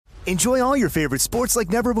Enjoy all your favorite sports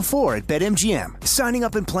like never before at BetMGM. Signing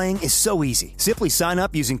up and playing is so easy. Simply sign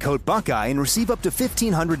up using code Buckeye and receive up to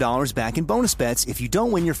 $1,500 back in bonus bets if you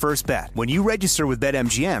don't win your first bet. When you register with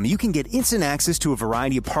BetMGM, you can get instant access to a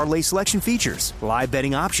variety of parlay selection features, live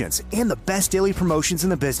betting options, and the best daily promotions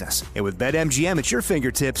in the business. And with BetMGM at your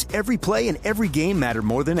fingertips, every play and every game matter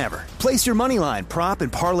more than ever. Place your moneyline, prop,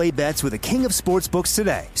 and parlay bets with the king of sportsbooks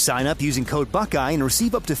today. Sign up using code Buckeye and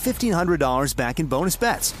receive up to $1,500 back in bonus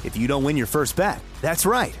bets if you don't win your first bet. That's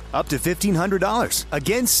right, up to $1,500.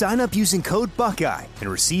 Again, sign up using code Buckeye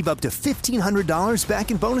and receive up to $1,500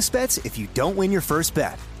 back in bonus bets if you don't win your first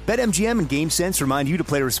bet. BetMGM and GameSense remind you to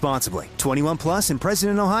play responsibly. 21 plus and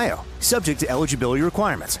present in Ohio. Subject to eligibility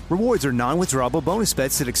requirements. Rewards are non-withdrawable bonus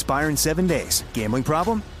bets that expire in 7 days. Gambling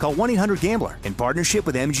problem? Call 1-800-GAMBLER in partnership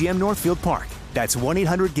with MGM Northfield Park. That's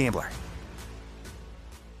 1-800-GAMBLER.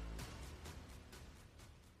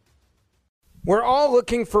 We're all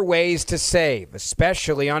looking for ways to save,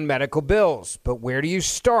 especially on medical bills. But where do you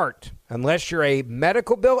start? Unless you're a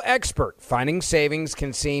medical bill expert, finding savings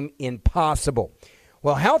can seem impossible.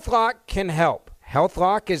 Well, HealthLock can help.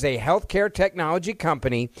 HealthLock is a healthcare technology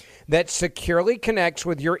company that securely connects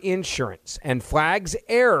with your insurance and flags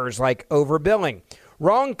errors like overbilling,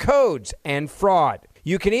 wrong codes, and fraud.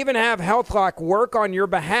 You can even have HealthLock work on your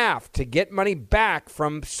behalf to get money back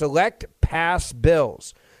from select past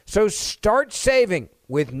bills. So start saving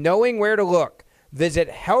with knowing where to look. Visit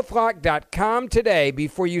healthlock.com today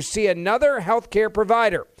before you see another healthcare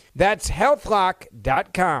provider. That's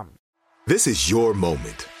healthlock.com. This is your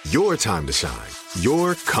moment, your time to shine,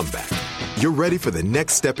 your comeback. You're ready for the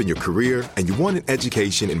next step in your career, and you want an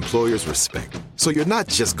education employers respect. So you're not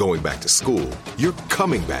just going back to school, you're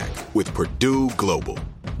coming back with Purdue Global.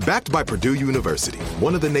 Backed by Purdue University,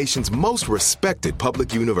 one of the nation's most respected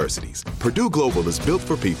public universities, Purdue Global is built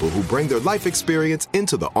for people who bring their life experience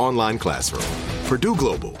into the online classroom. Purdue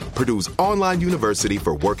Global, Purdue's online university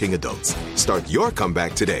for working adults. Start your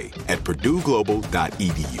comeback today at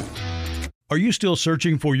purdueglobal.edu. Are you still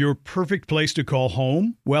searching for your perfect place to call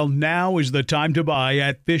home? Well, now is the time to buy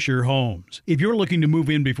at Fisher Homes. If you're looking to move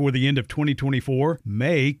in before the end of 2024,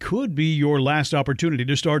 May could be your last opportunity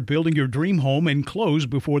to start building your dream home and close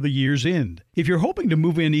before the year's end. If you're hoping to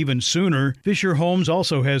move in even sooner, Fisher Homes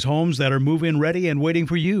also has homes that are move-in ready and waiting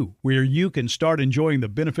for you, where you can start enjoying the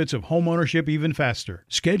benefits of homeownership even faster.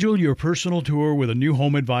 Schedule your personal tour with a new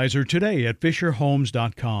home advisor today at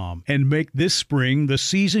FisherHomes.com and make this spring the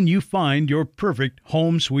season you find your perfect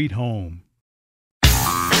home sweet home. We're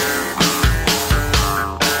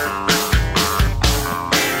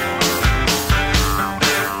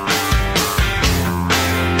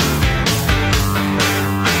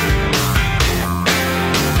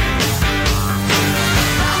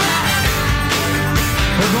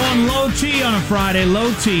going low T on a Friday.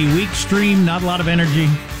 Low T, weak stream, not a lot of energy.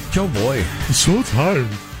 Oh boy, I'm so tired.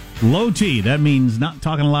 Low T, that means not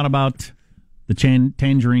talking a lot about the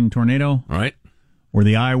tangerine tornado. Right. Or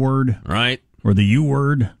the I word. Right. Or the U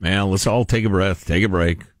word. Man, let's all take a breath, take a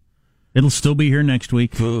break. It'll still be here next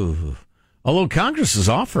week. Ooh. Although Congress is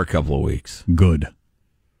off for a couple of weeks. Good.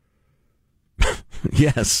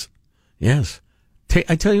 Yes. Yes.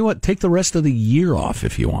 I tell you what, take the rest of the year off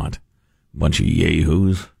if you want. Bunch of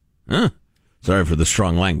yahoos. Sorry for the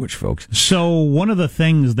strong language, folks. So one of the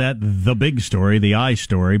things that the big story, the I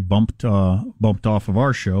story, bumped off of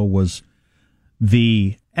our show was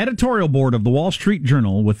the editorial board of the Wall Street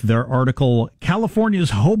Journal with their article, California's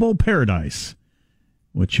Hobo Paradise,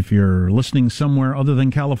 which if you're listening somewhere other than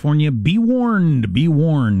California, be warned,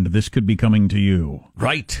 this could be coming to you.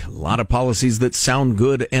 Right. A lot of policies that sound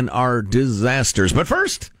good and are disasters. But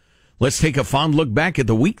first, let's take a fond look back at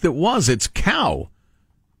the week that was. It's Cow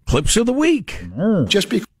Clips of the Week. Just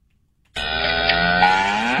be.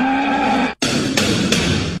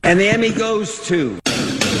 And the Emmy goes to...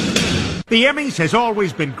 The Emmys has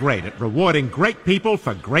always been great at rewarding great people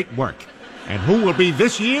for great work. And who will be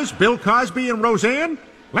this year's Bill Cosby and Roseanne?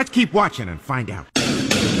 Let's keep watching and find out.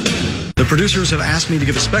 The producers have asked me to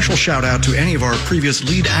give a special shout out to any of our previous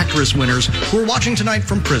lead actress winners who are watching tonight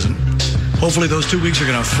from prison. Hopefully those 2 weeks are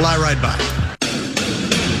going to fly right by.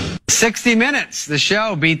 60 Minutes, the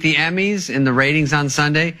show, beat the Emmys in the ratings on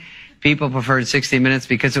Sunday. People preferred 60 Minutes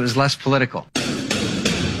because it was less political.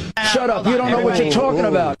 Shut up. You don't know what you're talking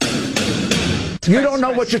about. You don't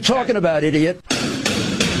know what you're talking about, idiot.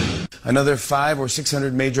 Another 500 or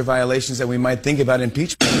 600 major violations that we might think about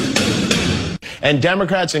impeachment. And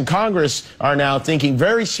Democrats in Congress are now thinking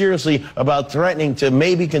very seriously about threatening to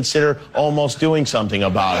maybe consider almost doing something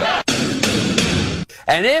about it.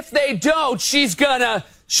 And if they don't, she's gonna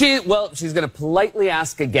politely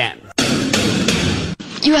ask again.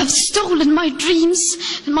 You have stolen my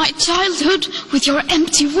dreams and my childhood with your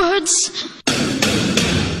empty words.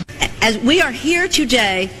 As we are here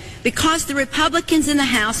today because the Republicans in the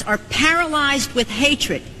House are paralyzed with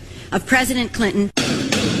hatred of President Clinton.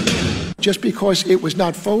 Just because it was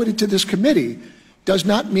not forwarded to this committee does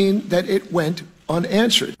not mean that it went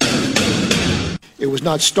unanswered. It was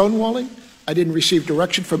not stonewalling. I didn't receive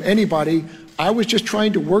direction from anybody. I was just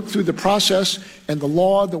trying to work through the process and the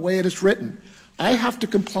law the way it is written. I have to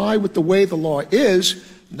comply with the way the law is,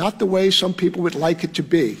 not the way some people would like it to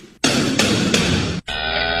be.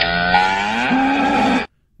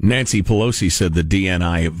 Nancy Pelosi said the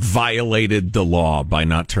DNI violated the law by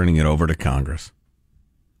not turning it over to Congress.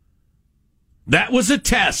 That was a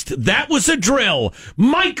test. That was a drill.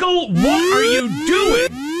 Michael, what are you doing?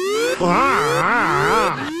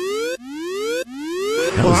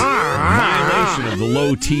 That was a violation of the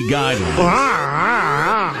low T guidelines.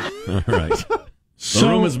 All right. The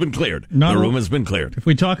room has been cleared. The room has been cleared. If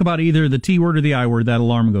we talk about either the T word or the I word, that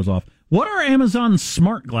alarm goes off. What are Amazon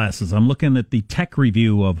smart glasses? I'm looking at the tech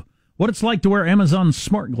review of what it's like to wear Amazon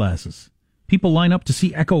smart glasses. People line up to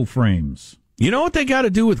see Echo frames. You know what they got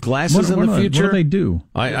to do with glasses in the future? What do they do?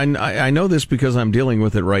 I know this because I'm dealing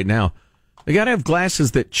with it right now. They got to have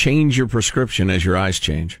glasses that change your prescription as your eyes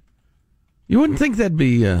change. You wouldn't think that'd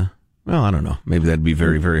be, well, I don't know. Maybe that'd be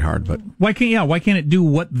very, very hard. But why can't it do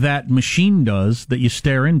what that machine does that you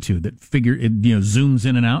stare into? That zooms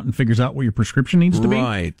in and out and figures out what your prescription needs to be.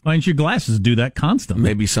 Right. Why don't your glasses do that constantly?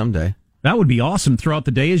 Maybe someday. That would be awesome. Throughout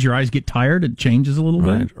the day, as your eyes get tired, it changes a little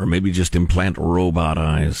bit. Or maybe just implant robot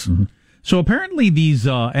eyes. Mm-hmm. So apparently these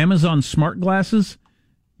Amazon smart glasses,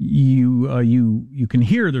 you can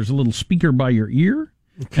hear there's a little speaker by your ear.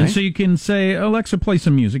 Okay. And so you can say, Alexa, play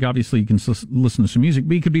some music. Obviously, you can listen to some music,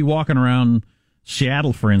 but you could be walking around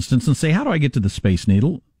Seattle, for instance, and say, how do I get to the Space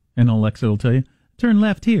Needle? And Alexa will tell you, turn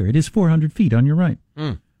left here. It is 400 feet on your right.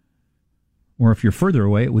 Mm. Or if you're further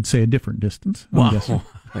away, it would say a different distance. Wow.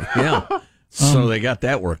 Yeah. So they got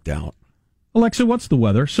that worked out. Alexa, what's the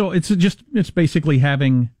weather? So it's basically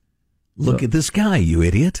having... Look at the sky, you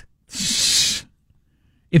idiot.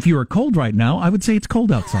 If you are cold right now, I would say it's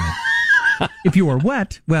cold outside. If you are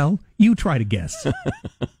wet, well, you try to guess.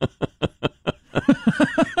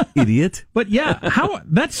 Idiot. But yeah,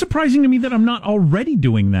 that's surprising to me that I'm not already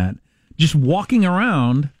doing that. Just walking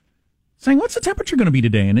around saying, what's the temperature going to be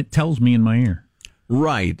today? And it tells me in my ear.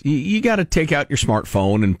 Right. You got to take out your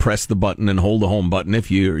smartphone and press the button and hold the home button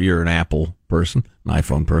if you're an Apple person, an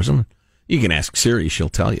iPhone person. You can ask Siri, she'll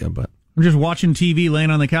tell you, but... I'm just watching TV,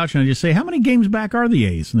 laying on the couch, and I just say, how many games back are the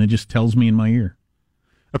A's? And it just tells me in my ear.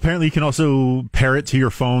 Apparently, you can also pair it to your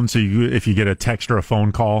phone, so if you get a text or a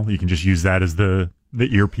phone call, you can just use that as the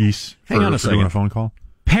earpiece for doing a phone call.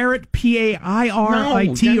 Parrot,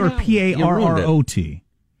 P-A-I-R-I-T or P-A-R-R-O-T?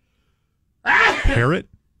 Parrot?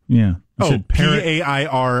 Yeah.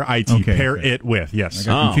 P-A-I-R-I-T. Okay, pair it with, yes.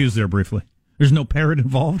 I got confused there briefly. There's no parrot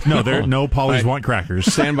involved? No, there no Polly's want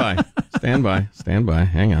crackers. Stand by. Hang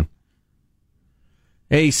on.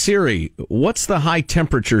 Hey, Siri, what's the high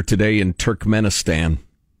temperature today in Turkmenistan?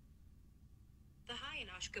 The high in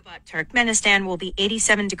Ashgabat, Turkmenistan will be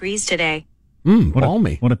 87 degrees today.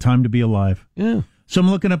 Balmy. What a time to be alive. Yeah. So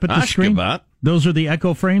I'm looking up at the screen. Those are the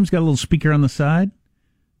Echo frames. Got a little speaker on the side.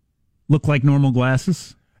 Look like normal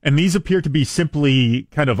glasses. And these appear to be simply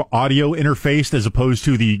kind of audio interfaced as opposed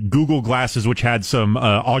to the Google glasses, which had some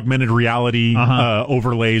augmented reality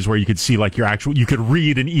overlays where you could see like you could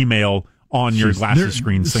read an email on your glasses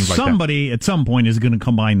screens, things like that. Somebody at some point is going to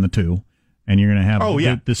combine the two, and you're going to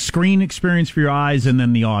have the screen experience for your eyes and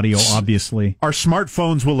then the audio, obviously. Our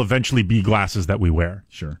smartphones will eventually be glasses that we wear.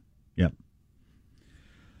 Sure. Yep.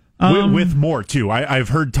 With more, too. I've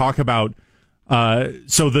heard talk about...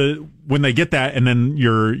 when they get that, and then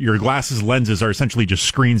your glasses lenses are essentially just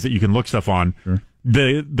screens that you can look stuff on. Sure.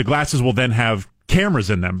 The glasses will then have cameras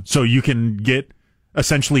in them, so you can get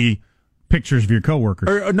essentially pictures of your coworkers.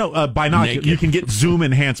 Or binoculars. You can get zoom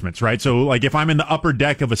enhancements, right? So, like if I'm in the upper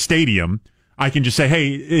deck of a stadium, I can just say,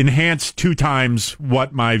 "Hey, enhance 2 times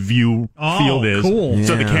what my field is." Cool. Yeah.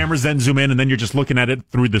 So the cameras then zoom in, and then you're just looking at it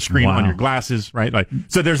through the screen on your glasses, right? Like,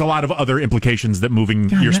 so there's a lot of other implications that moving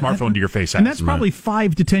your smartphone to your face has. And that's probably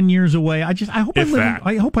 5 to 10 years away. I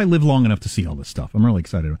hope I live long enough to see all this stuff. I'm really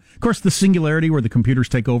excited. Of course, the singularity where the computers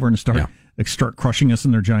take over and start start crushing us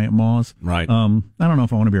in their giant maws. Right. I don't know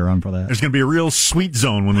if I want to be around for that. There's going to be a real sweet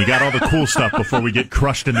zone when we got all the cool stuff before we get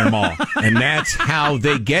crushed in their maw. And that's how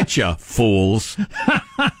they get you, fools.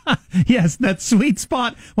 Yes, that sweet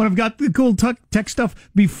spot when I've got the cool tech stuff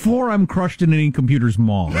before I'm crushed in any computer's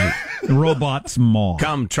maw. Right? The robot's maw.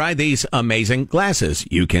 Come try these amazing glasses.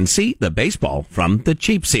 You can see the baseball from the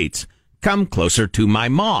cheap seats. Come closer to my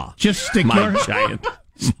maw. Just stick my giant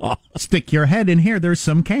maw. Stick your head in here. There's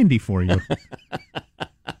some candy for you.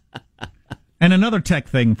 And another tech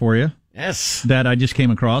thing for you. Yes. That I just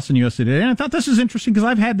came across in USA Today. And I thought this is interesting because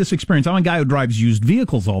I've had this experience. I'm a guy who drives used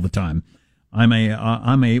vehicles all the time.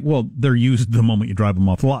 Well, they're used the moment you drive them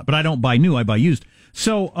off the lot, but I don't buy new, I buy used.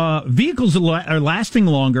 So, vehicles are lasting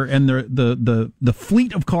longer, and the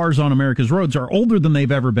fleet of cars on America's roads are older than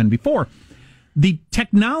they've ever been before. The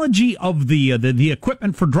technology of the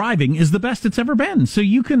equipment for driving is the best it's ever been. So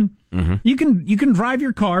you can drive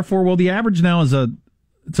your car for, well, the average now is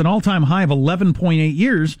it's an all-time high of 11.8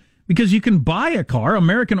 years because you can buy a car,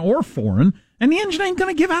 American or foreign, and the engine ain't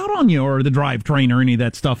going to give out on you or the drivetrain or any of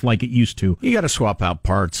that stuff like it used to. You got to swap out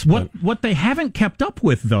parts. What they haven't kept up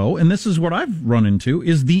with, though, and this is what I've run into,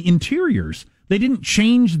 is the interiors. They didn't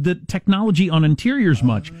change the technology on interiors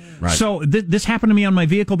much. Right. So this happened to me on my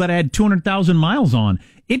vehicle that I had 200,000 miles on.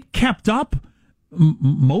 It kept up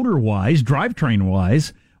motor-wise,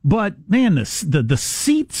 drivetrain-wise, but, man, the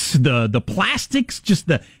seats, the plastics, just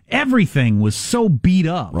everything was so beat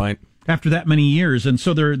up. Right. After that many years, and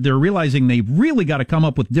so they're realizing they really got to come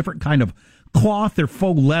up with different kind of cloth or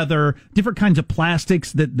faux leather, different kinds of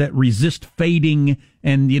plastics that resist fading,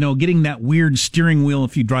 and getting that weird steering wheel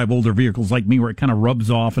if you drive older vehicles like me, where it kind of rubs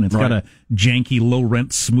off and it's got a janky low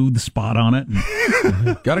rent smooth spot on it.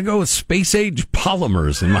 Got to go with space age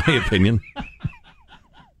polymers, in my opinion.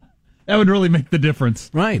 That would really make the difference,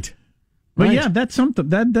 right? But yeah, that's something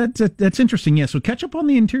that's interesting. Yeah, so catch up on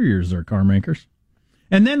the interiors, there, car makers.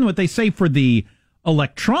 And then what they say for the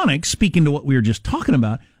electronics, speaking to what we were just talking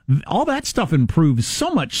about, all that stuff improves so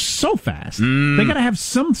much so fast. They got to have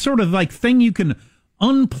some sort of thing you can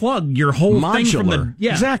unplug your whole thing from the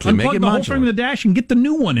exactly. Unplug Make it the whole modular thing from the dash and get the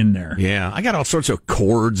new one in there. Yeah, I got all sorts of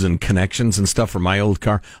cords and connections and stuff for my old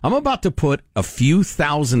car. I'm about to put a few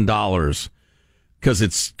 $1,000s, because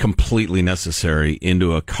it's completely necessary,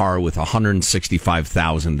 into a car with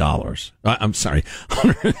 $165,000. I'm sorry.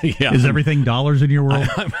 Yeah. Is everything dollars in your world?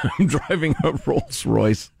 I'm driving a Rolls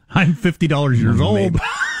Royce. I'm $50 years old.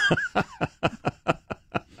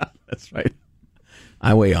 That's right.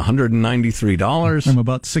 I weigh $193. I'm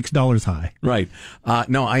about $6 high. Right.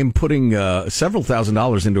 No, I'm putting several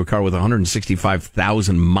 $1,000s into a car with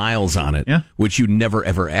 165,000 miles on it, which you never,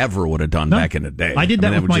 ever, ever would have done back in the day. I did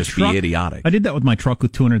that with would my just truck. Be idiotic. I did that with my truck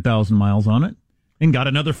with 200,000 miles on it and got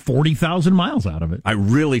another 40,000 miles out of it. I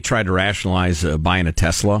really tried to rationalize buying a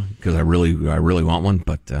Tesla because I really want one,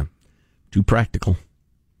 but too practical.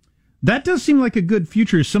 That does seem like a good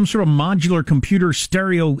future. Some sort of modular computer,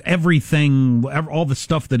 stereo, everything, all the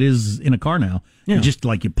stuff that is in a car now. Yeah. Just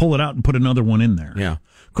like you pull it out and put another one in there. Yeah.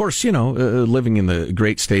 Of course, living in the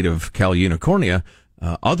great state of Cal Unicornia,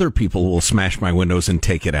 other people will smash my windows and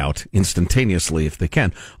take it out instantaneously if they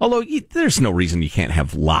can. Although there's no reason you can't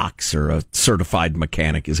have locks, or a certified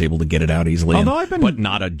mechanic is able to get it out easily. But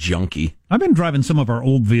not a junkie. I've been driving some of our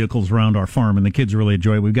old vehicles around our farm, and the kids really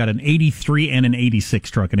enjoy it. We've got an 83 and an 86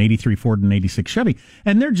 truck, an 83 Ford and an 86 Chevy,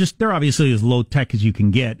 and they're obviously as low tech as you can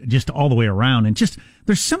get, just all the way around. And just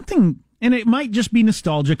there's something. And it might just be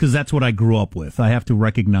nostalgia because that's what I grew up with. I have to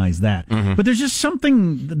recognize that. Mm-hmm. But there's just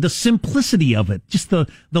something, the simplicity of it, just the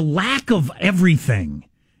lack of everything,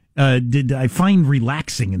 did I find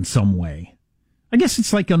relaxing in some way. I guess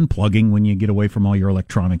it's like unplugging when you get away from all your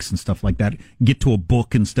electronics and stuff like that. Get to a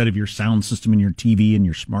book instead of your sound system and your TV and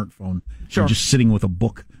your smartphone. Sure. You're just sitting with a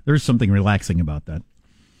book. There's something relaxing about that.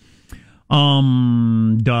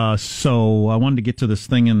 So I wanted to get to this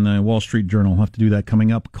thing in the Wall Street Journal. I'll have to do that coming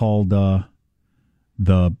up, called the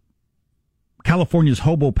California's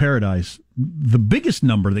Hobo Paradise. The biggest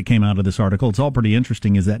number that came out of this article, it's all pretty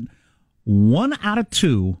interesting, is that 1 out of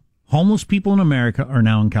 2 homeless people in America are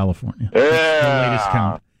now in California. That's the latest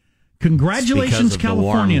count. Congratulations,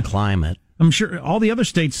 California. The warm climate. I'm sure all the other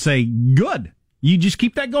states say, good. You just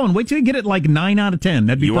keep that going. Wait till you get it like 9 out of 10.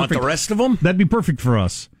 That'd be perfect. You want the rest of them? That'd be perfect for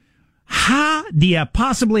us. How do you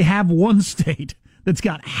possibly have one state that's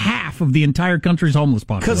got half of the entire country's homeless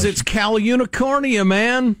population? Because it's Cal Unicornia,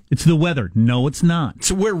 man. It's the weather. No, it's not.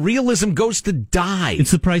 It's where realism goes to die.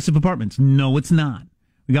 It's the price of apartments. No, it's not.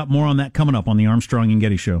 We got more on that coming up on the Armstrong and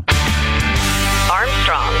Getty Show.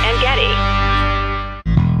 Armstrong and Getty.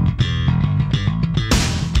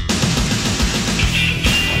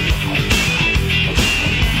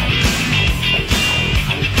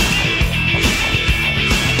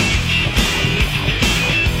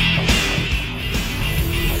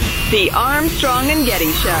 The Armstrong and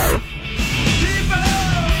Getty Show.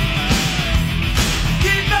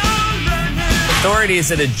 Authorities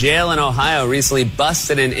at a jail in Ohio recently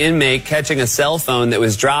busted an inmate catching a cell phone that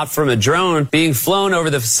was dropped from a drone being flown over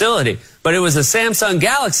the facility. But it was a Samsung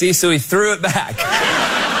Galaxy, so he threw it back.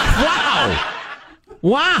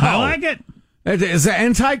 Wow. I like it. It's an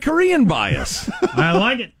anti-Korean bias. I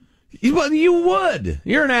like it. Well, you would.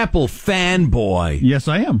 You're an Apple fanboy. Yes,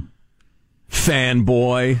 I am.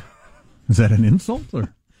 Fanboy. Is that an insult?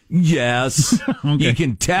 Or? Yes. Okay. You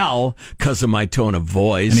can tell because of my tone of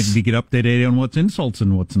voice. And if you get updated on what's insults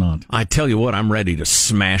and what's not. I tell you what, I'm ready to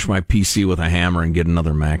smash my PC with a hammer and get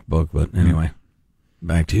another MacBook. But anyway,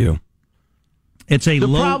 back to you. It's the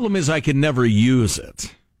problem is I can never use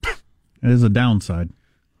it. It is a downside.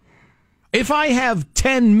 If I have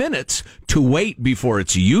 10 minutes to wait before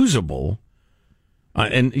it's usable,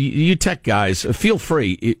 and you tech guys, feel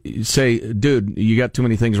free. Say, dude, you got too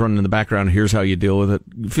many things running in the background. Here's how you deal with it.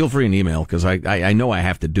 Feel free in email, because I know I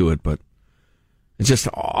have to do it, but it's just,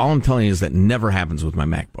 all I'm telling you is that never happens with my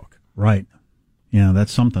MacBook. Right. Yeah,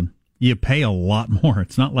 that's something. You pay a lot more.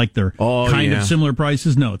 It's not like they're of similar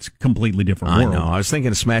prices. No, it's a completely different world. I know. I was thinking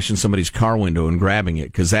of smashing somebody's car window and grabbing it,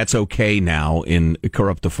 because that's okay now in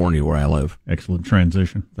Corruptifornia, where I live. Excellent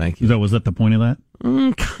transition. Thank you. Was that the point of that?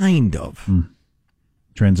 Kind of.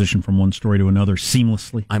 Transition from one story to another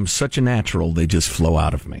seamlessly. I'm such a natural, they just flow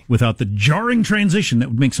out of me. Without the jarring transition that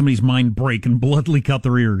would make somebody's mind break and bloodily cut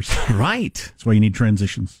their ears. Right. That's why you need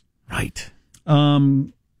transitions. Right.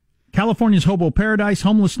 California's hobo paradise,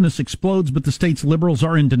 homelessness explodes, but the state's liberals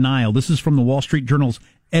are in denial. This is from the Wall Street Journal's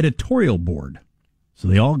editorial board. So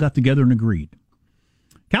they all got together and agreed.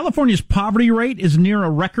 California's poverty rate is near a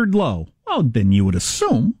record low. Well, then you would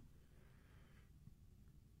assume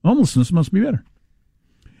homelessness must be better.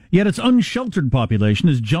 Yet its unsheltered population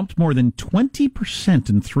has jumped more than 20%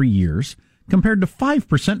 in 3 years, compared to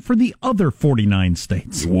 5% for the other 49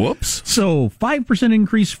 states. Whoops. So 5%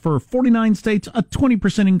 increase for 49 states, a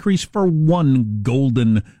 20% increase for one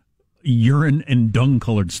golden urine and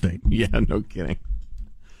dung-colored state. Yeah, no kidding.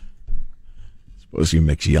 Suppose you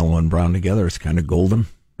mix yellow and brown together, it's kind of golden.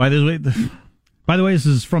 By the way, this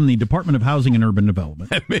is from the Department of Housing and Urban Development.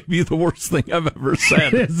 That may be the worst thing I've ever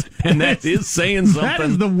said. And that is saying something. That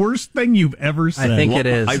is the worst thing you've ever said. I think it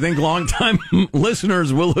is. I think longtime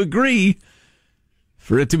listeners will agree.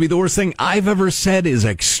 For it to be the worst thing I've ever said is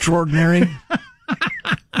extraordinary.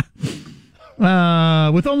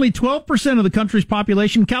 With only 12% of the country's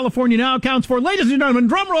population, California now accounts for, ladies and gentlemen,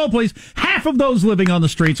 drum roll please, half of those living on the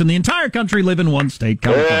streets in the entire country live in one state,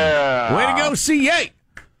 California. Yeah. Way to go, CA!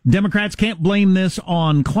 Democrats can't blame this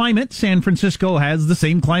on climate. San Francisco has the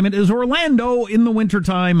same climate as Orlando in the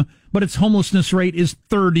wintertime, but its homelessness rate is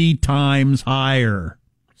 30 times higher.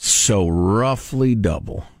 So roughly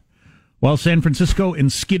double. While San Francisco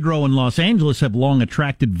and Skid Row and Los Angeles have long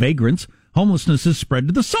attracted vagrants, homelessness has spread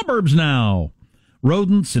to the suburbs now.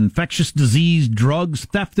 Rodents, infectious disease, drugs,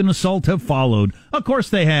 theft, and assault have followed. Of course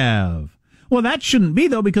they have. Well, that shouldn't be,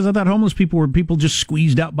 though, because I thought homeless people were people just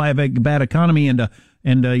squeezed out by a bad economy and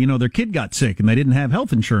their kid got sick and they didn't have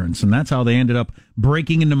health insurance. And that's how they ended up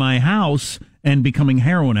breaking into my house and becoming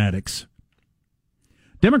heroin addicts.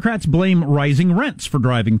 Democrats blame rising rents for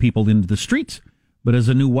driving people into the streets. But as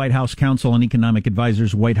a new White House Council on Economic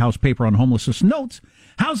Advisors White House paper on homelessness notes,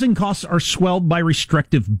 housing costs are swelled by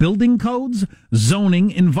restrictive building codes,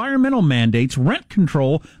 zoning, environmental mandates, rent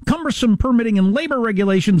control, cumbersome permitting and labor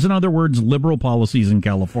regulations, in other words, liberal policies in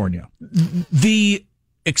California. The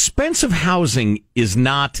expense of housing is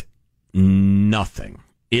not nothing.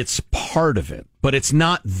 It's part of it, but it's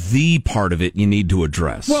not the part of it you need to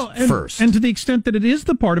address first. And to the extent that it is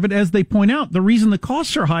the part of it, as they point out, the reason the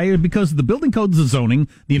costs are high is because of the building codes, the zoning,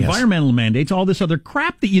 the environmental mandates, all this other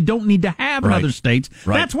crap that you don't need to have in other states.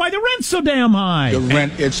 Right. That's why the rent's so damn high. The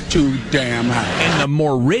rent is too damn high. And the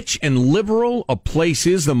more rich and liberal a place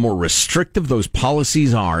is, the more restrictive those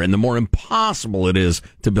policies are, and the more impossible it is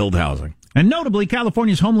to build housing. And notably,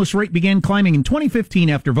 California's homeless rate began climbing in 2015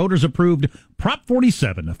 after voters approved Prop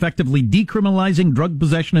 47, effectively decriminalizing drug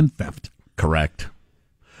possession and theft. Correct.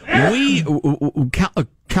 Cal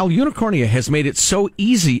Unicornia has made it so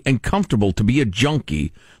easy and comfortable to be a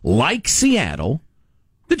junkie, like Seattle.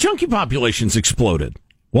 The junkie population's exploded.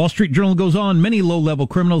 Wall Street Journal goes on, many low-level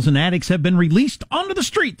criminals and addicts have been released onto the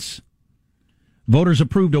streets. Voters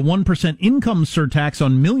approved a 1% income surtax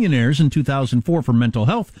on millionaires in 2004 for mental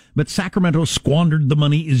health, but Sacramento squandered the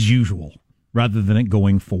money as usual, rather than it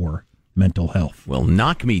going for mental health. Well,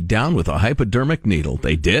 knock me down with a hypodermic needle.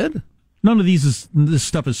 They did? None of this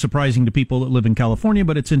stuff is surprising to people that live in California,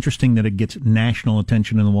 but it's interesting that it gets national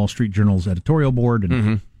attention in the Wall Street Journal's editorial board.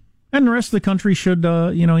 And And the rest of the country should,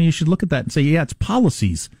 you should look at that and say, yeah, it's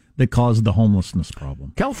policies that caused the homelessness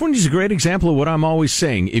problem. California's a great example of what I'm always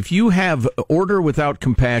saying. If you have order without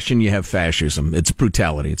compassion, you have fascism. It's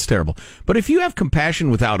brutality. It's terrible. But if you have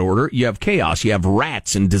compassion without order, you have chaos. You have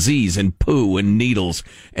rats and disease and poo and needles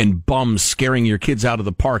and bums scaring your kids out of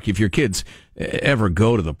the park if your kids ever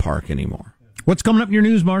go to the park anymore. What's coming up in your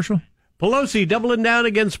news, Marshall? Pelosi doubling down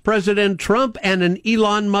against President Trump and an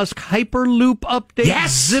Elon Musk Hyperloop update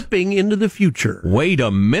zipping into the future. Wait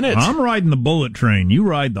a minute. I'm riding the bullet train. You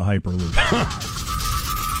ride the Hyperloop.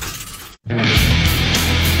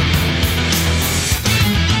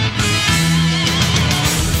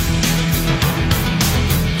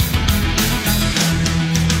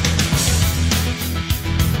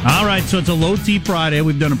 All right, so it's a low T Friday.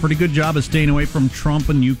 We've done a pretty good job of staying away from Trump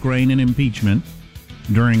and Ukraine and impeachment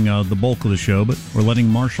during the bulk of the show, but we're letting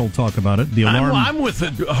Marshall talk about it. The alarm. I'm with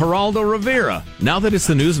Geraldo Rivera. Now that it's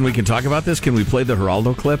the news and we can talk about this, can we play the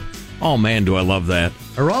Geraldo clip? Oh, man, do I love that.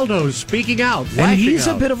 Geraldo's speaking out. And he's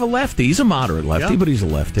a bit of a lefty. He's a moderate lefty, but he's a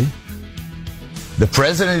lefty. The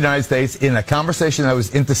President of the United States, in a conversation that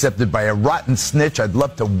was intercepted by a rotten snitch, I'd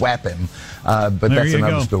love to whap him, but that's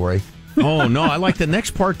another story. Oh, no, I like the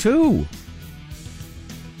next part, too.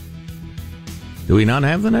 Do we not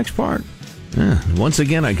have the next part? Once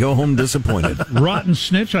again, I go home disappointed. Rotten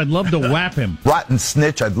snitch, I'd love to whap him. Rotten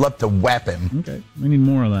snitch, I'd love to whap him. Okay, we need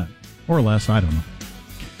more of that. Or less, I don't know.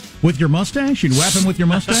 With your mustache? You'd whap him with your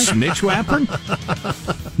mustache? Snitch whapper?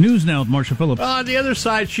 News now with Marsha Phillips. On the other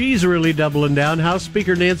side, she's really doubling down. House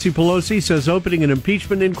Speaker Nancy Pelosi says opening an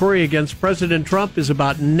impeachment inquiry against President Trump is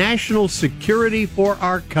about national security for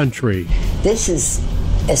our country. This is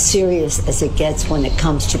as serious as it gets when it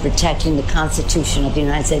comes to protecting the Constitution of the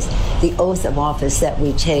United States. The oath of office that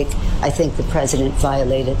we take, I think the president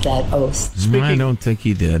violated that oath. I don't think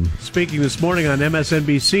he did. Speaking this morning on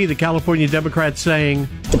MSNBC, the California Democrat saying,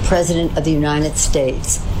 the president of the United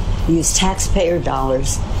States used taxpayer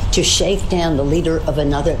dollars to shake down the leader of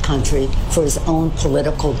another country for his own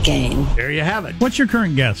political gain. There you have it. What's your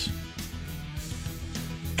current guess?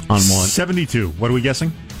 On what? 72. What are we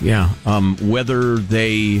guessing? Yeah. Whether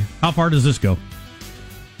they... How far does this go?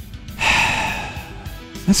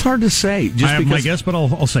 That's hard to say. I have my guess, but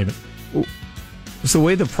I'll save it. So the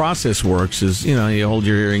way the process works is, you hold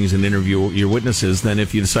your hearings and interview your witnesses. Then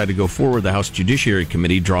if you decide to go forward, the House Judiciary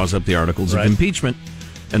Committee draws up the articles of impeachment,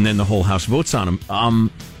 and then the whole House votes on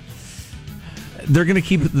them. They're going to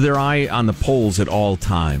keep their eye on the polls at all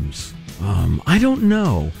times. I don't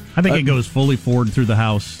know. I think it goes fully forward through the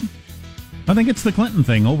House. I think it's the Clinton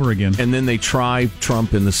thing over again. And then they try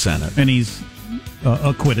Trump in the Senate. And he's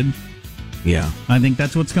acquitted. Yeah. I think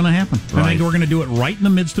that's what's going to happen. Right. I think we're going to do it right in the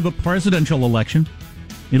midst of a presidential election.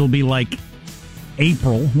 It'll be like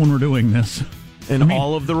April when we're doing this. And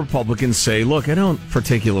all of the Republicans say, look, I don't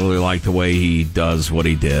particularly like the way he does what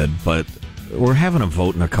he did, but we're having a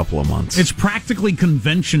vote in a couple of months. It's practically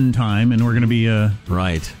convention time, and we're going to be...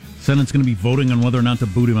 right. Senate's going to be voting on whether or not to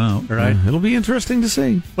boot him out. Right. It'll be interesting to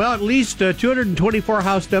see. Well, at least 224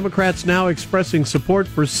 House Democrats now expressing support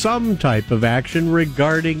for some type of action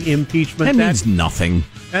regarding impeachment. That means nothing.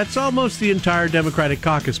 That's almost the entire Democratic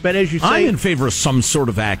caucus. But as you say, I'm in favor of some sort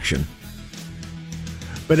of action.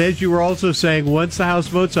 But as you were also saying, once the House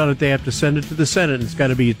votes on it, they have to send it to the Senate. And it's got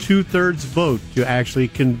to be a 2/3 vote to actually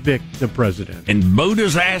convict the president. And vote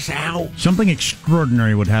his ass out. Something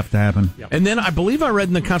extraordinary would have to happen. Yep. And then I believe I read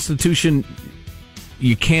in the Constitution,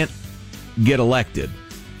 you can't get elected.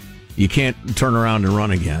 You can't turn around and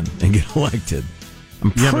run again and get elected.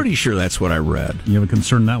 I'm pretty sure that's what I read. You have a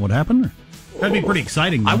concern that would happen? That'd be pretty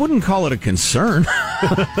exciting, though. I wouldn't call it a concern.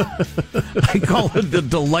 I call it a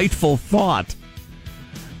delightful thought.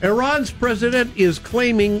 Iran's president is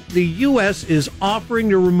claiming the U.S. is offering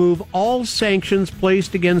to remove all sanctions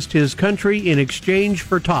placed against his country in exchange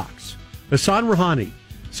for talks. Hassan Rouhani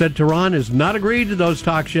said Tehran has not agreed to those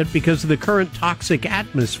talks yet because of the current toxic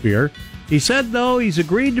atmosphere. He said, though, he's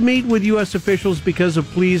agreed to meet with U.S. officials because of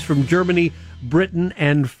pleas from Germany, Britain,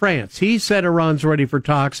 and France. He said Iran's ready for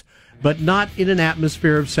talks, but not in an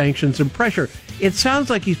atmosphere of sanctions and pressure. It sounds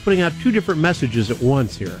like he's putting out two different messages at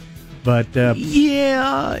once here. But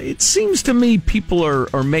yeah, it seems to me people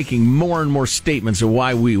are making more and more statements of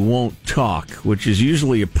why we won't talk, which is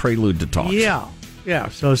usually a prelude to talks. Yeah.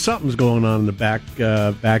 So something's going on in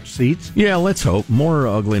the back seats. Yeah, let's hope. More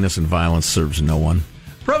ugliness and violence serves no one.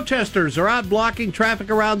 Protesters are out blocking traffic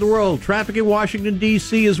around the world. Traffic in Washington,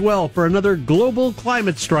 D.C. as well for another global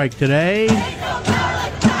climate strike today.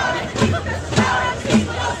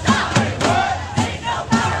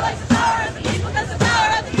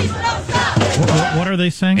 What are they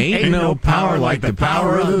saying? Ain't no power like the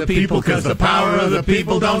power of the people, because the power of the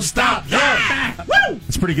people don't stop. Woo!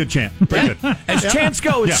 It's a pretty good chant. Pretty good. As chants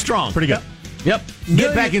go, it's strong. Pretty good. Yep.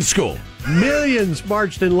 Get back in school. Millions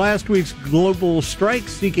marched in last week's global strike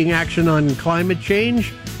seeking action on climate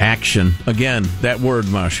change. Action. Again, that word,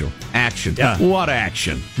 Marshall. Action. Yeah. What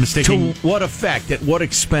action? Mistaking. To what effect? At what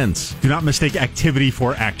expense? Do not mistake activity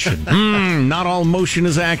for action. Not all motion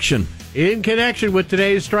is action. In connection with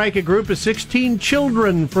today's strike, a group of 16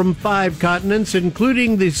 children from 5 continents,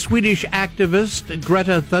 including the Swedish activist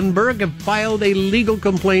Greta Thunberg, have filed a legal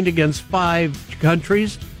complaint against 5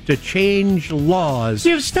 countries to change laws.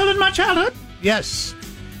 You've stolen my childhood? Yes.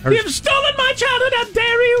 You've stolen my childhood, how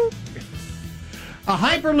dare you? A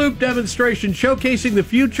Hyperloop demonstration showcasing the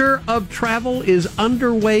future of travel is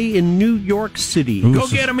underway in New York City. Go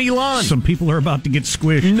get him, Elon. Some people are about to get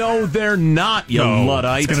squished. No, they're not, you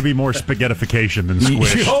Luddite. It's going to be more spaghettification than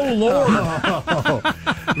squish. Oh, Lord.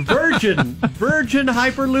 Virgin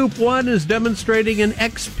Hyperloop One is demonstrating an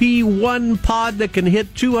XP1 pod that can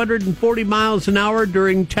hit 240 miles an hour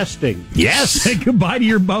during testing. Yes. Say goodbye to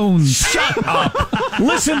your bones. Shut up.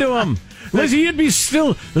 Listen to him. Listen, you'd be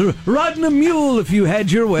still riding a mule if you had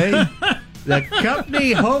your way. The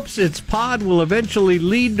company hopes its pod will eventually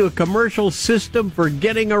lead to a commercial system for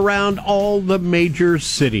getting around all the major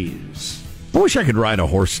cities. I wish I could ride a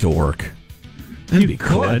horse to work. That'd be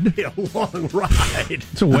cool. Could. Be a long ride.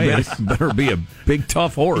 It's a ways. Better be a big,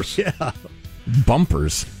 tough horse. Yeah.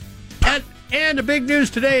 Bumpers. And the big news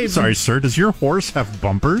today. Sorry, sir. Does your horse have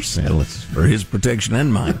bumpers? Yeah, it's for his protection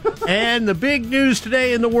and mine. And the big news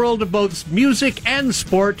today in the world of both music and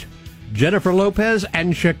sport. Jennifer Lopez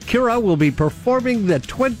and Shakira will be performing the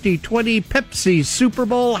 2020 Pepsi Super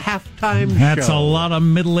Bowl halftime show. That's a lot of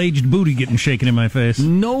middle-aged booty getting shaken in my face.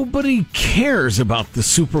 Nobody cares about the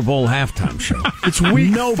Super Bowl halftime show. It's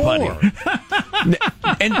week 4.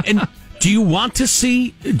 And do you want to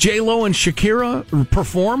see J-Lo and Shakira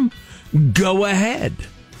perform? Go ahead.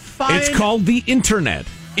 Fine. It's called the Internet.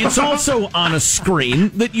 It's also on a screen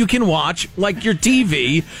that you can watch, like your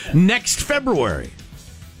TV, next February.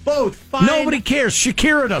 Both fine. Nobody cares.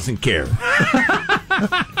 Shakira doesn't care.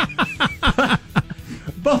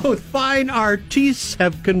 Both fine artists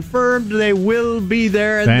have confirmed they will be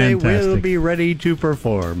there and they will be ready to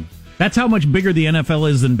perform. That's how much bigger the NFL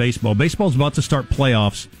is than baseball. Baseball's about to start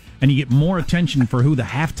playoffs, and you get more attention for who the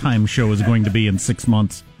halftime show is going to be in 6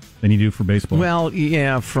 months than you do for baseball. Well,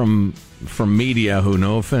 yeah, from media who,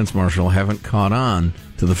 no offense, Marshall, haven't caught on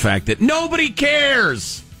to the fact that nobody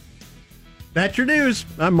cares. That's your news.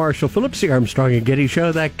 I'm Marshall Phillips, the Armstrong and Getty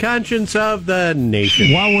Show, the conscience of the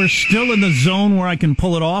nation. While we're still in the zone where I can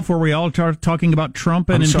pull it off, where we all start talking about Trump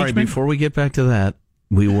and impeachment. Sorry, before we get back to that,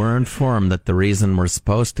 we were informed that the reason we're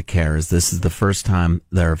supposed to care is this is the first time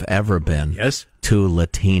there have ever been 2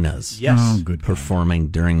 Latinas performing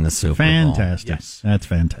during the Super Bowl. Fantastic. Yes. That's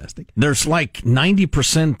fantastic. There's like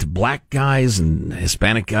 90% black guys and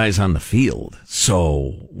Hispanic guys on the field.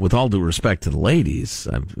 So, with all due respect to the ladies,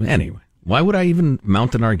 anyway. Why would I even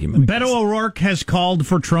mount an argument? Beto O'Rourke has called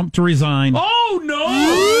for Trump to resign. Oh, no!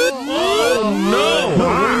 Oh, no!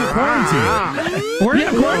 We're in the quarantine. We're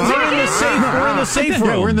in the safe room.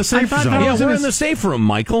 Yeah, we're in the safe zone. Yeah, we're in the safe room,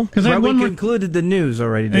 Michael. Because we concluded the news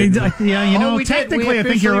already. Yeah, technically, I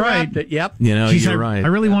think you're right. Yep. You're right. I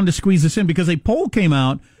really wanted to squeeze this in because a poll came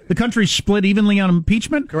out. The country's split evenly on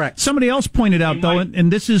impeachment. Correct. Somebody else pointed out, though,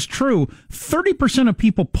 and this is true, 30% of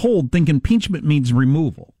people polled think impeachment means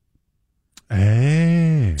removal.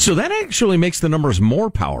 Hey. So that actually makes the numbers more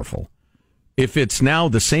powerful. If it's now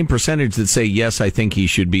the same percentage that say, yes, I think he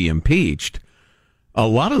should be impeached, a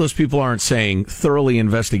lot of those people aren't saying thoroughly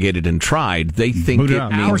investigated and tried. They think it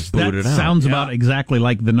means booted out. That sounds about exactly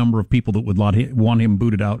like the number of people that would want him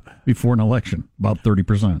booted out before an election, about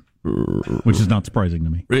 30%, which is not surprising to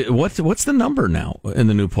me. What's the number now in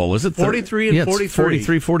the new poll? Is it 43 and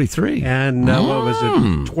 43? 43. And what was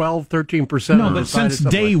it, 12, 13%? No, but since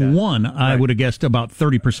day one, I would have guessed about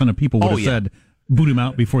 30% of people would have said, boot him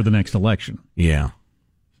out before the next election. Yeah.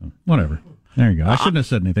 So, whatever. There you go. I shouldn't have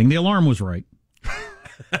said anything. The alarm was right.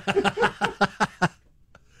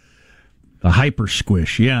 The hyper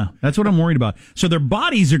squish, yeah. That's what I'm worried about. So their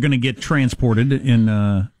bodies are going to get transported in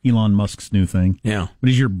Elon Musk's new thing. Yeah. But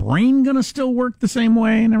is your brain going to still work the same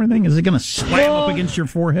way and everything? Is it going to slam up against your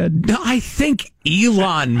forehead? I think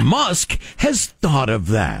Elon Musk has thought of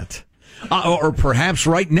that. Or perhaps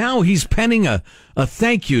right now he's penning a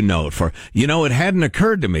thank you note for, it hadn't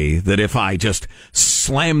occurred to me that if I just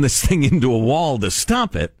slam this thing into a wall to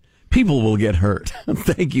stop it, people will get hurt.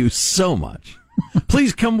 Thank you so much.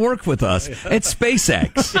 Please come work with us at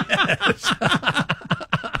SpaceX.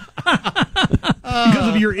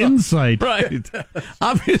 because of your insight. Right.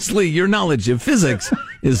 Obviously, your knowledge of physics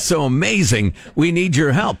is so amazing. We need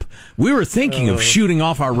your help. We were thinking of shooting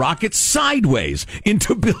off our rockets sideways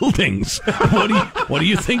into buildings. What do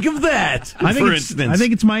you think of that? I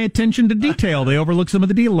think it's my attention to detail. They overlook some of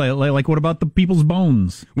the detail. Like, what about the people's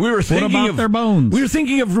bones? What about their bones? We were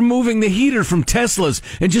thinking of removing the heater from Teslas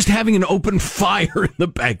and just having an open fire in the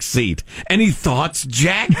back seat. Any thoughts,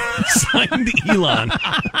 Jack? Signed, Elon.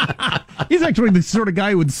 He's actually the sort of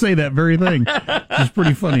guy who would say that very thing. It's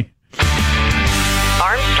pretty funny.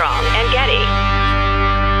 Armstrong and Getty.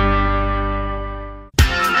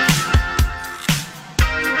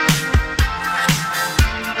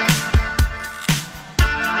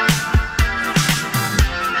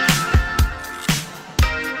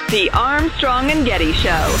 The Armstrong and Getty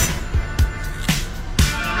Show.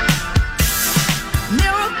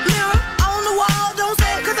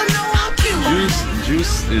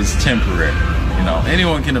 Juice is temporary. You know,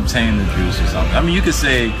 anyone can obtain the juice or something. I mean, you could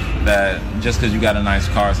say that just because you got a nice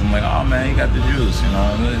car, so I'm like, oh man, you got the juice. You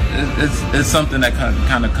know, it's something that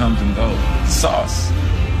kind of comes and goes. Sauce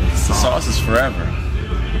is forever.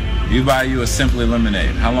 You buy you a Simply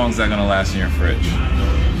Lemonade. How long is that gonna last in your fridge?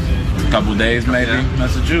 A couple days maybe. Yeah.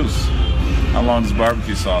 That's the juice. How long does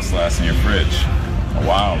barbecue sauce last in your fridge? A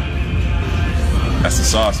while. That's the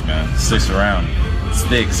sauce, man. It sticks around. It's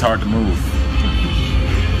thick. It's hard to move.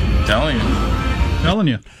 I'm telling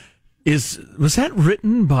you. Was that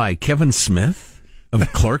written by Kevin Smith of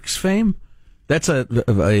Clerks fame? That's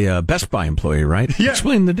a Best Buy employee, right? Yeah.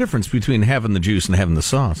 Explain the difference between having the juice and having the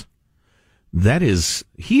sauce.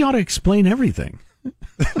 He ought to explain everything.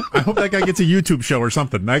 I hope that guy gets a YouTube show or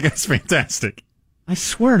something. That guy's fantastic. I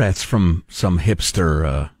swear that's from some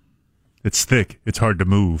hipster. It's thick. It's hard to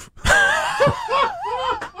move.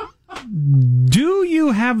 Do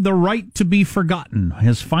you have the right to be forgotten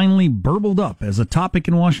has finally burbled up as a topic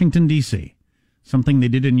in Washington, D.C., something they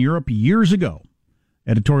did in Europe years ago.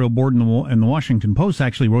 Editorial board in the Washington Post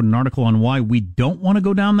actually wrote an article on why we don't want to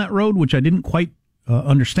go down that road, which I didn't quite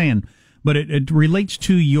understand. But it relates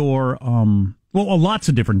to your, lots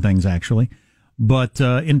of different things, actually. But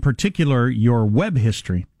in particular, your web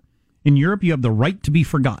history. In Europe, you have the right to be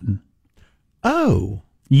forgotten. Oh.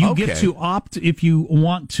 You get to opt, if you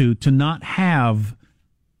want to not have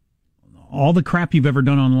all the crap you've ever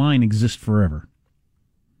done online exist forever.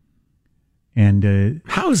 And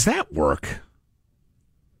how does that work?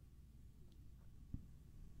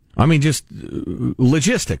 I mean, just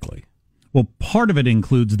logistically. Well, part of it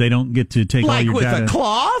includes they don't get to take all your data. Like with a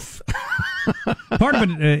cloth? Part of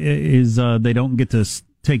it is they don't get to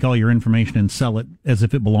take all your information and sell it as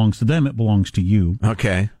if it belongs to them. It belongs to you.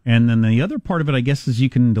 Okay. And then the other part of it, I guess, is you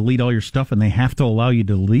can delete all your stuff, and they have to allow you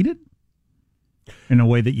to delete it in a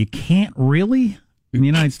way that you can't really in the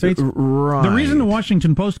United States. Right. The reason the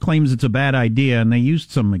Washington Post claims it's a bad idea, and they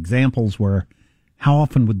used some examples where how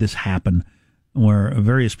often would this happen, where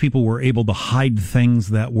various people were able to hide things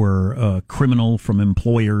that were criminal from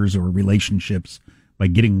employers or relationships by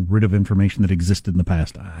getting rid of information that existed in the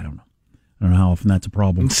past. I don't know how often that's a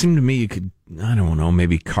problem. It seemed to me you could, I don't know,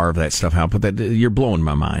 maybe carve that stuff out, but you're blowing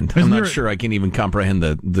my mind. I'm not sure I can even comprehend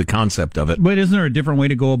the concept of it. But isn't there a different way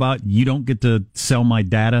to go about, you don't get to sell my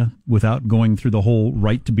data without going through the whole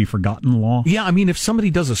right to be forgotten law? Yeah, I mean, if somebody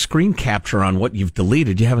does a screen capture on what you've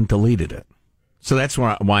deleted, you haven't deleted it. So that's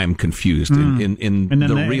why I'm confused in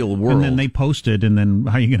the real world. And then they post it, and then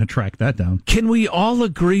how are you going to track that down? Can we all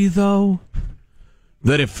agree, though,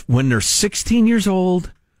 that if when they're 16 years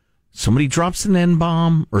old, somebody drops an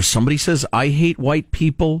N-bomb, or somebody says, I hate white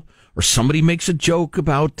people, or somebody makes a joke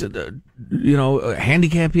about,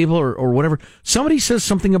 handicapped people or whatever, somebody says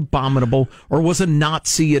something abominable, or was a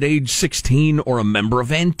Nazi at age 16, or a member of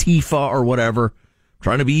Antifa or whatever,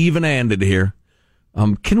 trying to be even-handed here,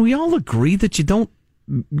 can we all agree that you don't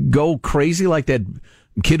go crazy like that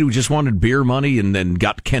kid who just wanted beer money and then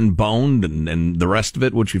got Ken boned and the rest of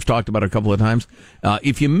it, which we've talked about a couple of times?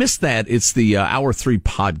 If you missed that, it's the Hour 3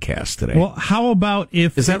 podcast today. Well, how about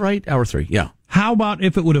if... Is that right? Hour 3, yeah. How about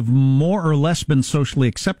if it would have more or less been socially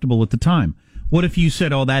acceptable at the time? What if you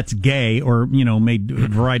said, oh, that's gay, or, made a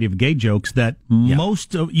variety of gay jokes that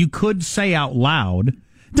most of you could say out loud?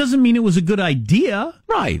 Doesn't mean it was a good idea.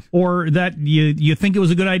 Right. Or that you think it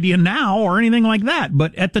was a good idea now or anything like that.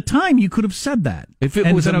 But at the time, you could have said that. If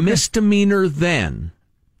it was a misdemeanor then,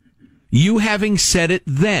 you having said it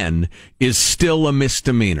then is still a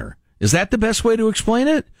misdemeanor. Is that the best way to explain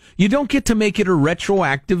it? You don't get to make it a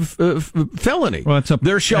retroactive felony. Well,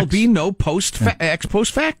 there shall be no ex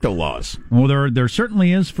post facto laws. Well, there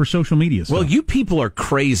certainly is for social media stuff. Well, you people are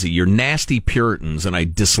crazy. You're nasty Puritans, and I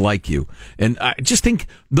dislike you. And I just think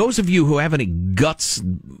those of you who have any guts,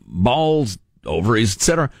 balls, ovaries,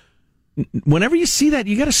 etc., whenever you see that,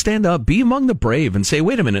 you got to stand up, be among the brave, and say,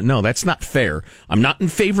 wait a minute, no, that's not fair. I'm not in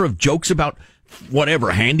favor of jokes about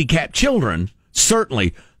whatever, handicapped children.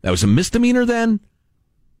 Certainly, that was a misdemeanor then.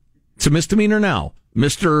 It's a misdemeanor now.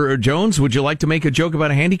 Mr. Jones, would you like to make a joke about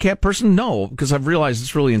a handicapped person? No, because I've realized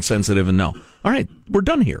it's really insensitive, and no. All right, we're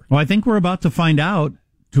done here. Well, I think we're about to find out,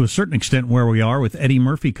 to a certain extent, where we are with Eddie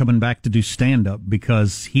Murphy coming back to do stand-up,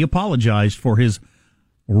 because he apologized for his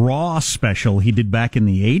Raw special he did back in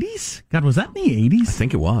the 80s. God, was that in the 80s? I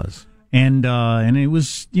think it was. And it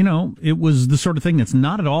was, it was the sort of thing that's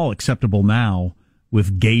not at all acceptable now,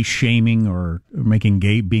 with gay shaming or making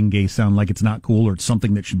being gay sound like it's not cool or it's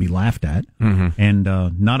something that should be laughed at. Mm-hmm. And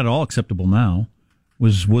not at all acceptable now.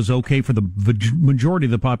 Was okay for the majority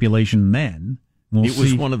of the population then. It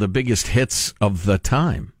was one of the biggest hits of the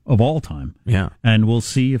time. Of all time. Yeah. And we'll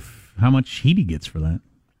see how much heat he gets for that.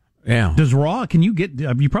 Yeah. Does Raw, can you get,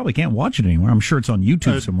 you probably can't watch it anymore. I'm sure it's on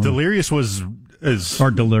YouTube somewhere. Delirious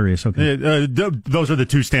or Delirious, okay. Those are the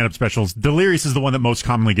two stand-up specials. Delirious is the one that most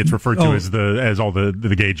commonly gets referred to as all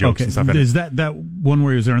the gay jokes and stuff. Is that one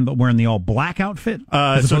where he was wearing the all black outfit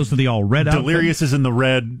as opposed to the all red outfit? Delirious is in the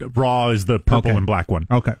red, Raw is the purple and black one.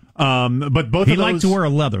 Okay. But both he of those, liked to wear a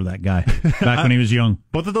leather, that guy, back when he was young.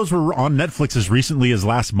 Both of those were on Netflix as recently as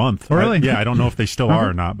last month. Oh, really? I don't know if they still are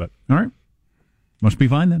or not, but all right. Must be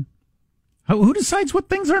fine then. Who decides what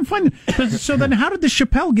things aren't fine? So then how did the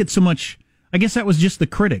Chappelle get so much? I guess that was just the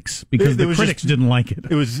critics, because the critics didn't like it.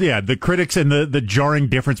 It was, the critics and the jarring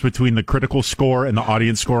difference between the critical score and the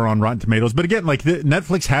audience score on Rotten Tomatoes. But again,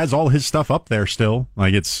 Netflix has all his stuff up there still.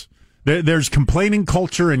 There's complaining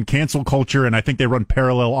culture and cancel culture, and I think they run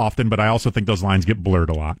parallel often, but I also think those lines get blurred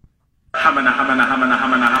a lot.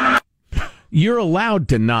 You're allowed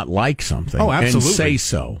to not like something and say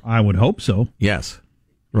so. I would hope so. Yes.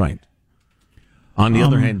 Right. On the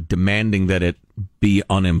other hand, demanding that it be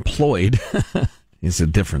unemployed is a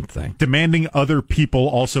different thing. Demanding other people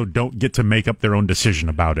also don't get to make up their own decision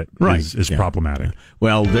about it is problematic.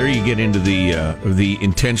 Well, there you get into the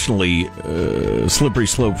intentionally slippery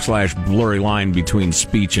slope / blurry line between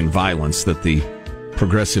speech and violence that the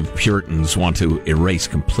progressive Puritans want to erase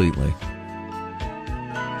completely.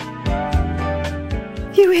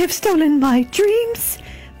 You have stolen my dreams,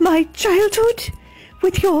 my childhood,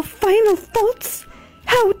 with your final thoughts.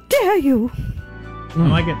 How dare you? I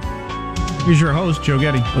like it. Here's your host, Joe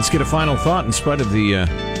Getty. Let's get a final thought in spite of the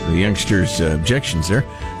youngsters' objections there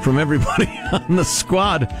from everybody on the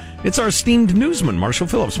squad. It's our esteemed newsman, Marshall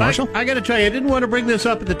Phillips. Marshall? I got to tell you, I didn't want to bring this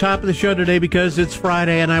up at the top of the show today because it's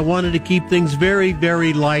Friday and I wanted to keep things very,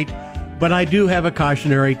 very light, but I do have a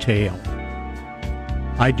cautionary tale.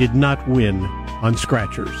 I did not win on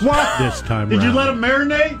Scratchers this time Did round. you let them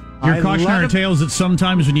marinate? Your cautionary tale is that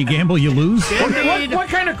sometimes when you gamble, you lose? What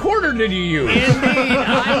kind of quarter did you use? Indeed.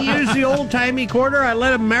 I used the old-timey quarter. I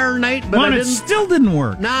let them marinate, but it still didn't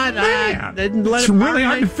work. I didn't let it's it really marinate.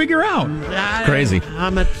 hard to figure out. Crazy.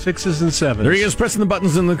 I'm at 6s and 7s. There he is, pressing the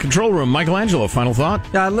buttons in the control room. Michelangelo, final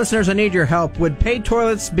thought? Listeners, I need your help. Would paid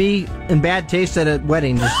toilets be in bad taste at a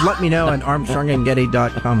wedding? Just let me know at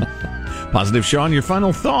ArmstrongandGetty.com. Positive Sean, your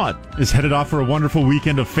final thought. Is headed off for a wonderful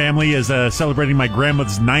weekend of family as celebrating my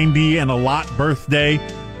grandmother's 90 and a lot birthday.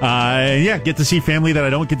 Get to see family that I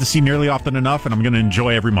don't get to see nearly often enough, and I'm going to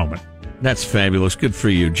enjoy every moment. That's fabulous. Good for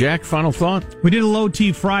you. Jack, final thought? We did a low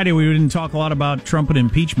T Friday. We didn't talk a lot about Trump and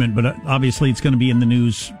impeachment, but obviously it's going to be in the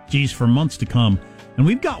news, for months to come. And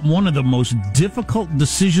we've got one of the most difficult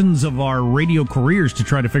decisions of our radio careers to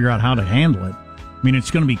try to figure out how to handle it. I mean,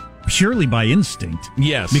 it's going to be purely by instinct.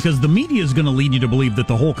 Yes. Because the media is going to lead you to believe that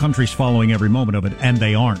the whole country's following every moment of it, and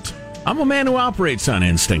they aren't. I'm a man who operates on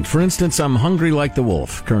instinct. For instance, I'm hungry like the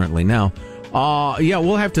wolf currently. Now,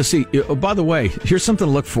 we'll have to see. By the way, here's something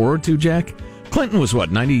to look forward to, Jack. Clinton was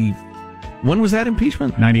 90... When was that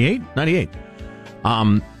impeachment? 98. 98.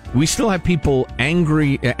 We still have people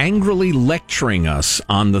angrily lecturing us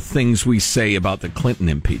on the things we say about the Clinton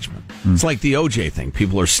impeachment. It's like the OJ thing.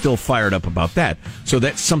 People are still fired up about that. So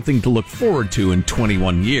that's something to look forward to in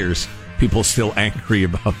 21 years. People still angry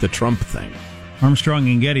about the Trump thing. Armstrong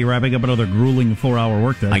and Getty wrapping up another grueling 4-hour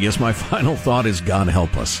workday. I guess my final thought is God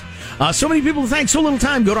help us. So many people, thanks, so little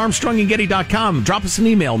time. Go to ArmstrongandGetty.com. Drop us an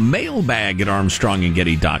email, mailbag at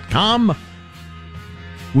ArmstrongandGetty.com.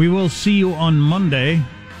 We will see you on Monday.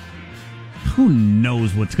 Who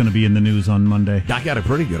knows what's going to be in the news on Monday? I got a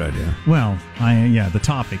pretty good idea. Well, the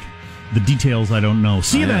topic. The details I don't know.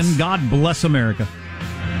 See you then. God bless America.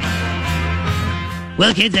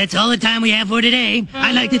 Well, kids, that's all the time we have for today.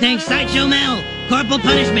 I'd like to thank Sideshow Mel, Corporal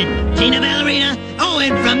Punishment, Tina Ballerina,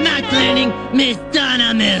 and from Knots Landing, Miss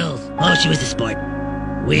Donna Mills. Oh, she was a sport.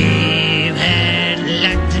 We've had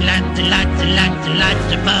lots and lots and lots and lots and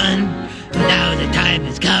lots of fun. Now the time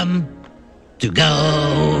has come to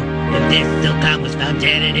go. If this Silcom was found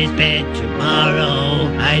dead in his bed tomorrow,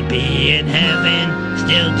 I'd be in heaven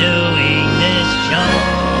still doing this show.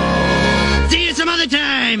 See you some other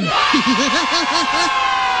time.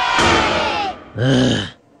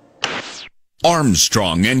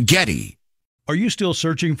 Armstrong and Getty. Are you still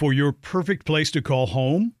searching for your perfect place to call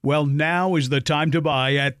home? Well, now is the time to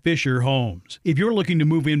buy at Fisher Homes. If you're looking to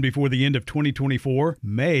move in before the end of 2024,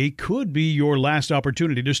 May could be your last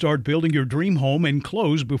opportunity to start building your dream home and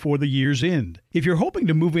close before the year's end. If you're hoping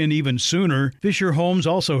to move in even sooner, Fisher Homes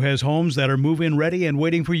also has homes that are move-in ready and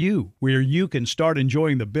waiting for you, where you can start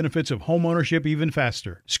enjoying the benefits of homeownership even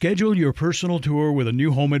faster. Schedule your personal tour with a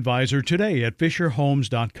new home advisor today at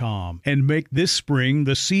FisherHomes.com and make this spring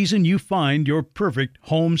the season you find your perfect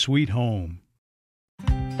home sweet home.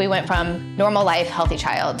 We went from normal life, healthy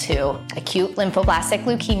child to acute lymphoblastic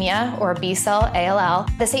leukemia, or B-cell ALL.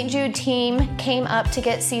 The St. Jude team came up to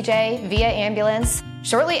get CJ via ambulance.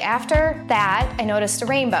 Shortly after that, I noticed a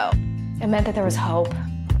rainbow. It meant that there was hope.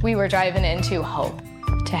 We were driving into hope.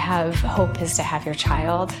 To have hope is to have your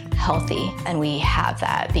child healthy, and we have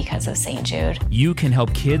that because of St. Jude. You can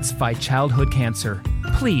help kids fight childhood cancer.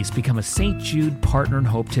 Please become a St. Jude Partner in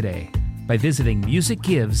Hope today by visiting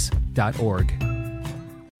musicgives.org.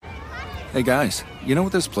 Hey guys, you know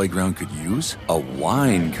what this playground could use? A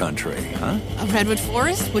wine country, huh? A redwood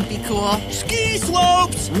forest would be cool. Ski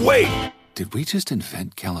slopes! Wait! Did we just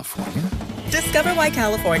invent California? Discover why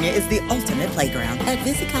California is the ultimate playground at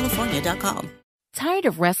visitcalifornia.com. Tired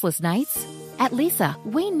of restless nights? At Leesa,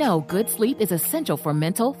 we know good sleep is essential for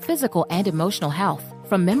mental, physical, and emotional health.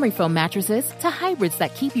 From memory foam mattresses to hybrids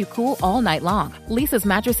that keep you cool all night long, Leesa's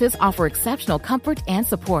mattresses offer exceptional comfort and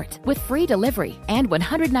support with free delivery and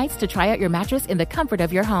 100 nights to try out your mattress in the comfort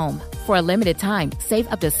of your home. For a limited time,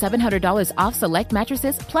 save up to $700 off select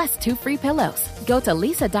mattresses plus 2 free pillows. Go to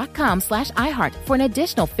leesa.com/iHeart for an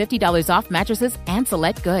additional $50 off mattresses and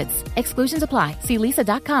select goods. Exclusions apply. See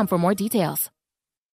leesa.com for more details.